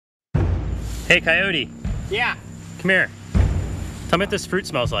Hey, Coyote. Yeah. Come here. Tell me what this fruit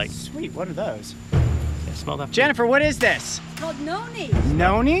smells like. Sweet, what are those? Yeah, smell that fruit. Jennifer, what is this? It's called Noni.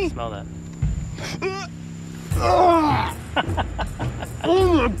 Noni? Smell that.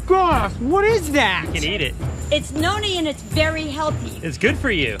 Oh my gosh, what is that? You can eat it. It's Noni and it's very healthy. It's good for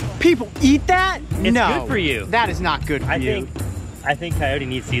you. People eat that? It's no. good for you. That is not good for you. I think Coyote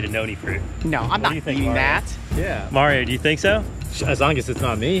needs to eat a Noni fruit. No, I'm What not do you think, eating Mario? that. Yeah. Mario, do you think so? As long as it's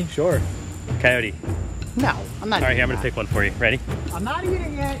not me, sure. Coyote. No, I'm not All right, eating here, I'm gonna that. pick one for you. Ready? I'm not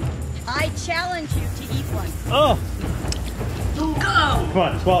eating it. I challenge you to eat one. Oh! Go! Come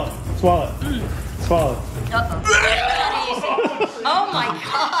on, swallow it. Swallow it. Swallow it. Uh-oh. Oh my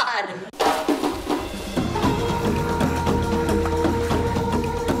God!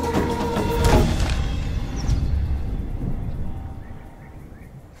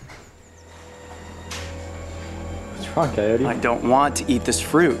 What's wrong, Coyote? I don't want to eat this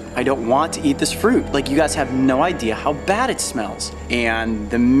fruit. I don't want to eat this fruit. Like, you guys have no idea how bad it smells. And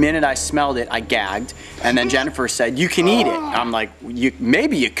the minute I smelled it, I gagged. And then Jennifer said, you can eat it. I'm like,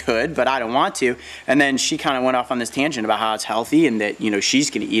 maybe you could, but I don't want to. And then she kind of went off on this tangent about how it's healthy and that, you know, she's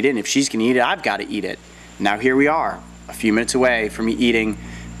gonna eat it. And if she's gonna eat it, I've got to eat it. Now here we are, a few minutes away from me eating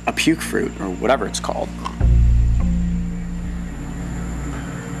a puke fruit, or whatever it's called.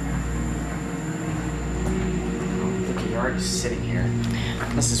 Look, you're already sitting here.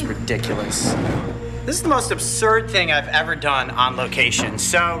 This is ridiculous. This is the most absurd thing I've ever done on location.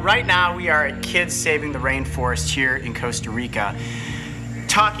 So right now we are at Kids Saving the Rainforest here in Costa Rica,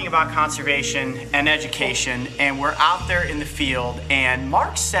 talking about conservation and education, and we're out there in the field, and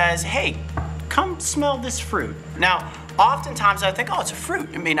Mark says, hey, come smell this fruit. Now, oftentimes I think, oh, it's a fruit.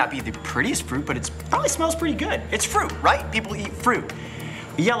 It may not be the prettiest fruit, but it probably smells pretty good. It's fruit, right? People eat fruit.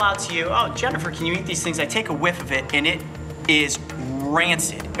 We yell out to you, oh, Jennifer, can you eat these things? I take a whiff of it, and it is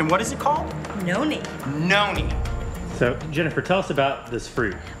rancid. And what is it called? Noni. Noni. So, Jennifer, tell us about this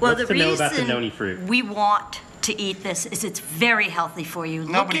fruit. Well, What's the to know about the reason Noni fruit? we want to eat this is it's very healthy for you.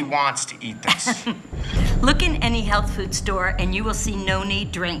 Nobody wants to eat this. Look in any health food store and you will see Noni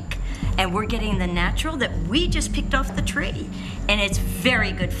drink. And we're getting the natural that we just picked off the tree. And it's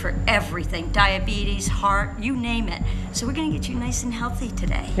very good for everything. Diabetes, heart, you name it. So we're gonna get you nice and healthy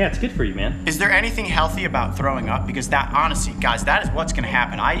today. Yeah, it's good for you, man. Is there anything healthy about throwing up? Because that, honestly, guys, that is what's gonna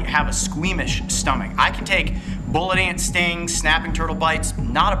happen. I have a squeamish stomach. I can take bullet ant stings, snapping turtle bites,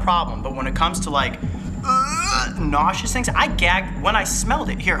 not a problem. But when it comes to like nauseous things, I gagged when I smelled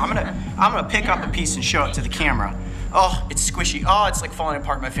it. Here, I'm gonna pick up a piece and show it to the camera. Oh, it's squishy. Oh, it's like falling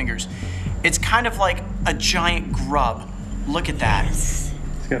apart in my fingers. It's kind of like a giant grub. Look at that. Yes.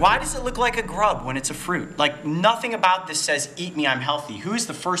 Why does it look like a grub when it's a fruit? Like, nothing about this says, eat me, I'm healthy. Who is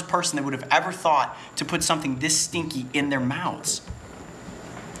the first person that would have ever thought to put something this stinky in their mouths?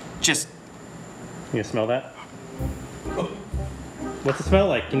 Just, You gonna smell that? What's it smell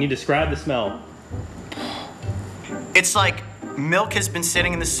like? Can you describe the smell? it's like milk has been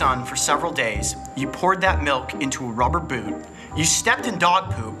sitting in the sun for several days. You poured that milk into a rubber boot. You stepped in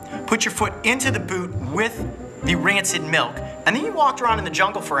dog poop, put your foot into the boot with the rancid milk, and then you walked around in the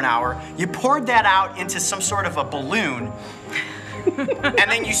jungle for an hour. You poured that out into some sort of a balloon, and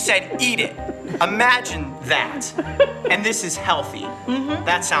then you said, eat it. Imagine that. And this is healthy.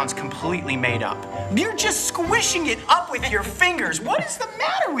 That sounds completely made up. You're just squishing it up with your fingers. What is the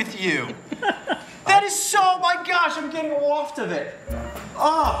matter with you? That is so, my gosh, I'm getting a waft of it.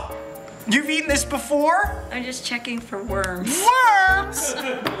 Oh, you've eaten this before? I'm just checking for worms. Worms?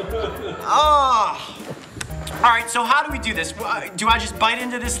 Oh. All right, so how do we do this? Do I just bite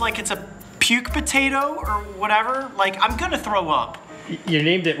into this like it's a puke potato or whatever? Like, I'm gonna throw up. You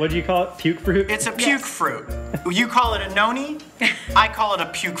named it, what do you call it? Puke fruit? It's a puke fruit. You call it a noni, I call it a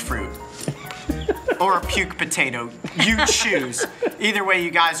puke fruit. Or a puke potato. You choose. Either way,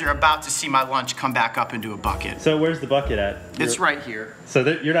 you guys are about to see my lunch come back up into a bucket. So where's the bucket at? It's right here. So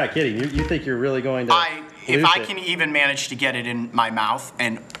you're not kidding. You think you're really going to If lose I it. can even manage to get it in my mouth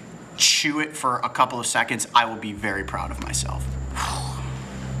and chew it for a couple of seconds, I will be very proud of myself.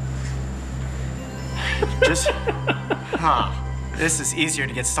 Just, this is easier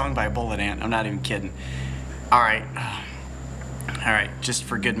to get stung by a bullet ant. I'm not even kidding. All right, just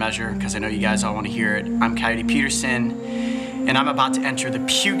for good measure, because I know you guys all want to hear it. I'm Coyote Peterson, and I'm about to enter the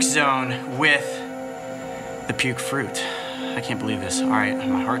puke zone with the puke fruit. I can't believe this. All right,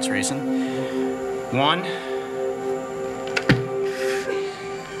 my heart's racing. 1,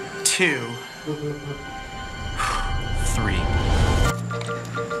 2, 3.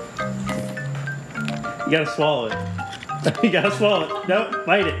 You gotta swallow it. You gotta swallow it. No,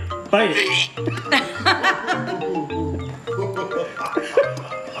 bite it. Bite it.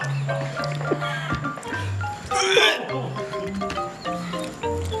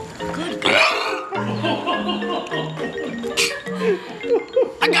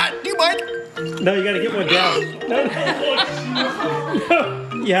 No, you gotta get one down. No.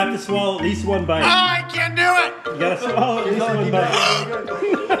 You have to swallow at least one bite. I can't do it. You gotta swallow at least one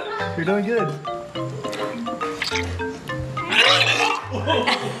bite. You're doing good.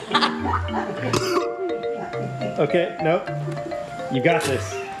 Okay, no. You got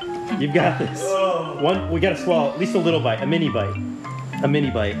this. You got this. We gotta swallow at least a little bite, a mini bite. A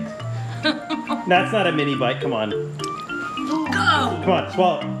mini bite. No, it's not a mini bite, come on. Go! Come on,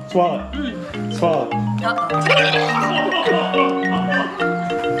 swallow it. Swallow it. Swallow it.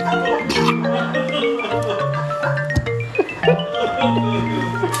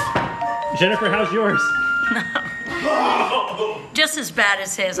 Jennifer, how's yours? Just as bad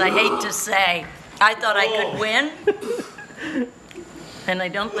as his, I hate to say. I thought I could win. And I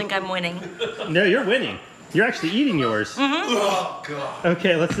don't think I'm winning. No, you're winning. You're actually eating yours. Mm-hmm. Oh, God.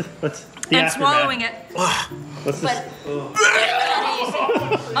 Okay, let's the And aftermath. swallowing it. Let's But,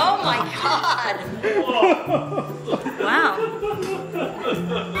 oh my God. Wow.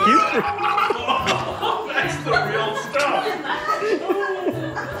 Puke Fruit. That's the real stuff.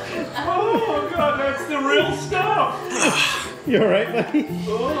 Oh God, that's the real stuff. You alright, buddy?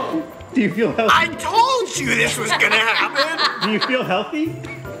 Do you feel healthy? I told you this was gonna happen. Do you feel healthy?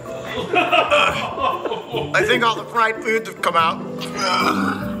 I think all the fried foods have come out.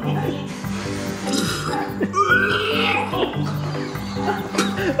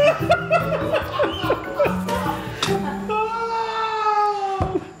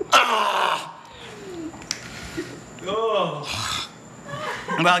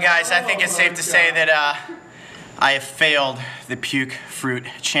 Well, guys, I think it's safe to say that I have failed the Puke Fruit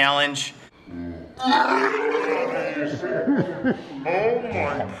Challenge.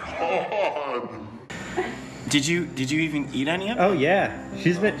 Did you even eat any of it? Oh yeah.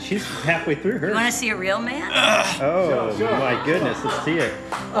 She's halfway through You hers. want to see a real man? Oh my goodness, let's see it.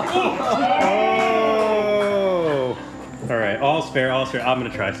 Oh! Alright, all's fair, all's fair. I'm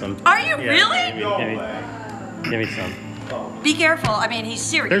gonna try some. Are you Yeah, really? Give me some. Be careful. I mean, he's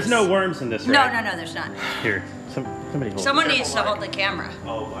serious. There's no worms in this, No, right? no, there's not. Here, somebody hold Someone it. needs to hold the camera.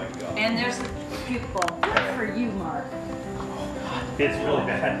 Oh my God. And there's the puke bowl for you, Mark. It's really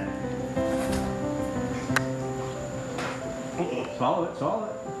bad. Swallow it, swallow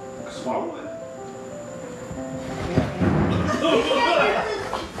it. Swallow it.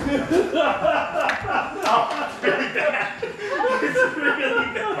 It's really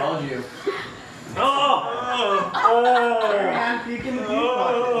bad. Told you.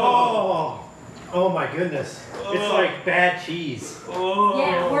 Oh my goodness. It's like bad cheese.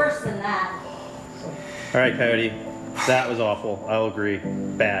 Yeah, worse than that. Alright, Coyote. That was awful. I'll agree.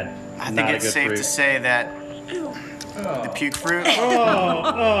 Bad. I think Not a it's good safe fruit. to say that the Puke Fruit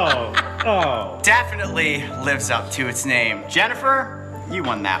Oh. definitely lives up to its name. Jennifer, you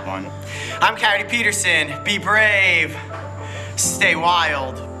won that one. I'm Coyote Peterson. Be brave. Stay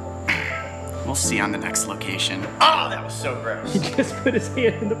wild. We'll see you on the next location. Oh, that was so gross. He just put his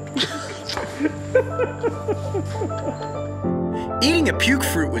hand in the puke. Eating a puke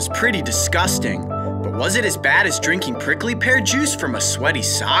fruit was pretty disgusting, but was it as bad as drinking prickly pear juice from a sweaty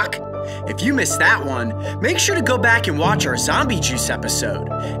sock? If you missed that one, make sure to go back and watch our zombie juice episode.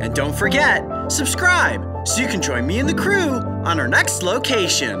 And don't forget, subscribe so you can join me and the crew on our next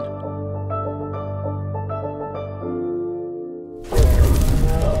location.